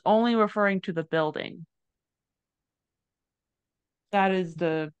 teitaku is only referring to the building. That is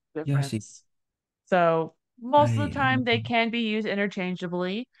the Yashiki. difference. So most of the I time they can be used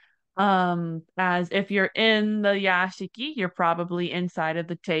interchangeably. As if you're in the yashiki, you're probably inside of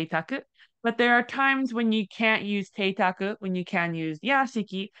the teitaku. But there are times when you can't use teitaku, when you can use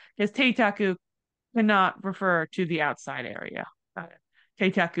yashiki, because teitaku cannot refer to the outside area.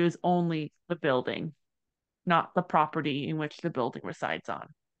 Teitaku is only the building, not the property in which the building resides on.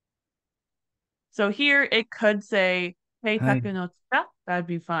 So here it could say I Teitaku no tsuka. That'd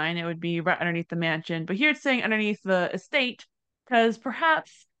be fine. It would be right underneath the mansion. But here it's saying underneath the estate, because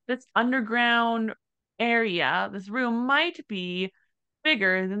perhaps this underground area, this room might be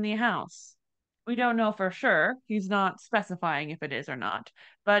bigger than the house. We don't know for sure. He's not specifying if it is or not.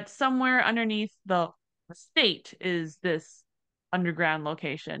 But somewhere underneath the estate is this underground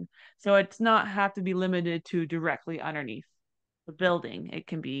location. So it's not have to be limited to directly underneath the building. It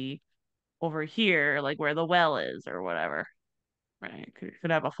can be over here, like where the well is or whatever. Right.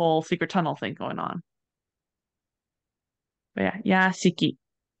 Could have a full secret tunnel thing going on. But yeah, shiki.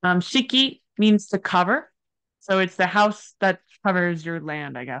 Shiki means to cover. So it's the house that covers your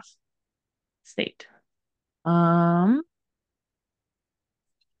land, I guess. State. Can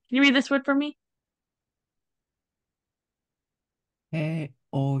you read this word for me? He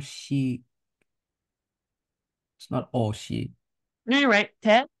oshi. It's not oshi. No, you're right.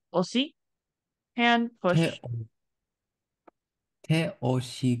 Te, oshi, hand, Te, push. te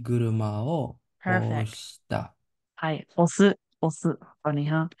oshi guruma o Perfect. 押した。はい、押す。Also funny,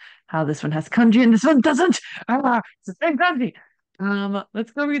 huh? How this one has kanji and this one doesn't. Ah, it's the same kanji.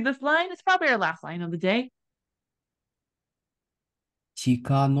 Let's go read this line. It's probably our last line of the day. 地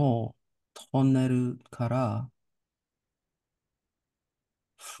下のトンネルから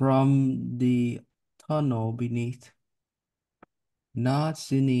from the tunnel beneath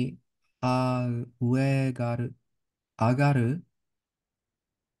夏に上がる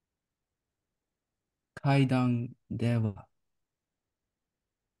階段では、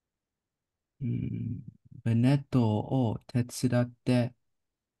うん、ベネットを手伝って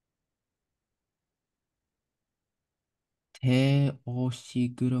手押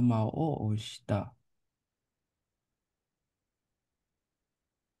し車を押した。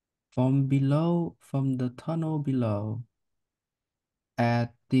From below, from the tunnel below,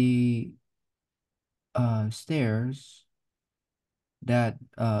 at the stairs that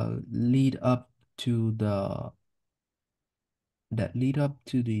lead up to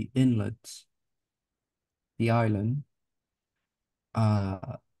the inlets, the island. Uh,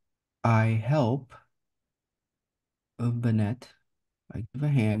 I help Bennett. I give a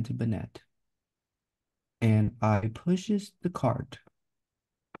hand to Bennett, and I pushes the cart.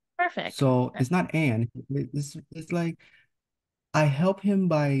 Perfect. So it's not and. It's like I help him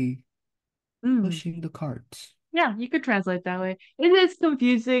by Mm. pushing the cart. Yeah, you could translate that way. It is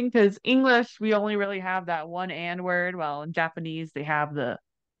confusing because English, we only really have that one and word. Well, in Japanese, they have the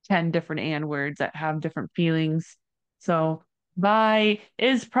 10 different and words that have different feelings. So, by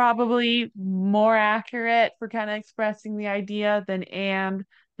is probably more accurate for kind of expressing the idea than and,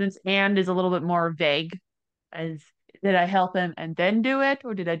 since and is a little bit more vague. As did I help him and then do it,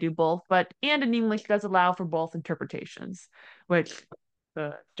 or did I do both? But and in English does allow for both interpretations, which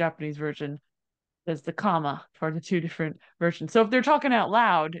the Japanese version there's the comma for the two different versions. So if they're talking out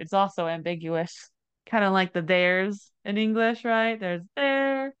loud, it's also ambiguous, kind of like the theirs in English, right? There's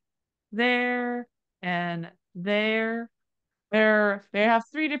there, and there. They have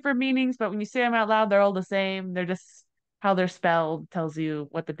three different meanings, but when you say them out loud, they're all the same. They're just how they're spelled tells you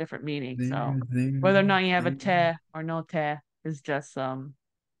what the different meaning. So whether or not you have a There. te or no te is just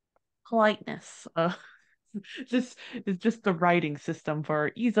politeness. Just it's just the writing system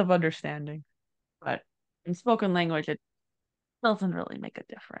for ease of understanding. But in spoken language, it doesn't really make a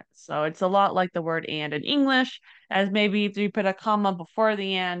difference. So it's a lot like the word and in English, as maybe if you put a comma before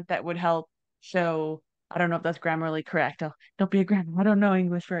the and, that would help show. I don't know if that's grammarly correct. Oh, don't be a grammar. I don't know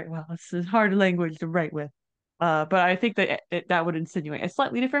English very well. It's a hard language to write with. But I think that that would insinuate a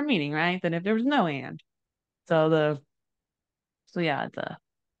slightly different meaning, right? Than if there was no and. So yeah, the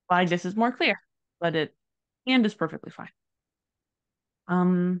why this is more clear, but it and is perfectly fine.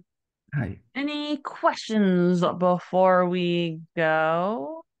 Um, Hi. any questions before we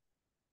go?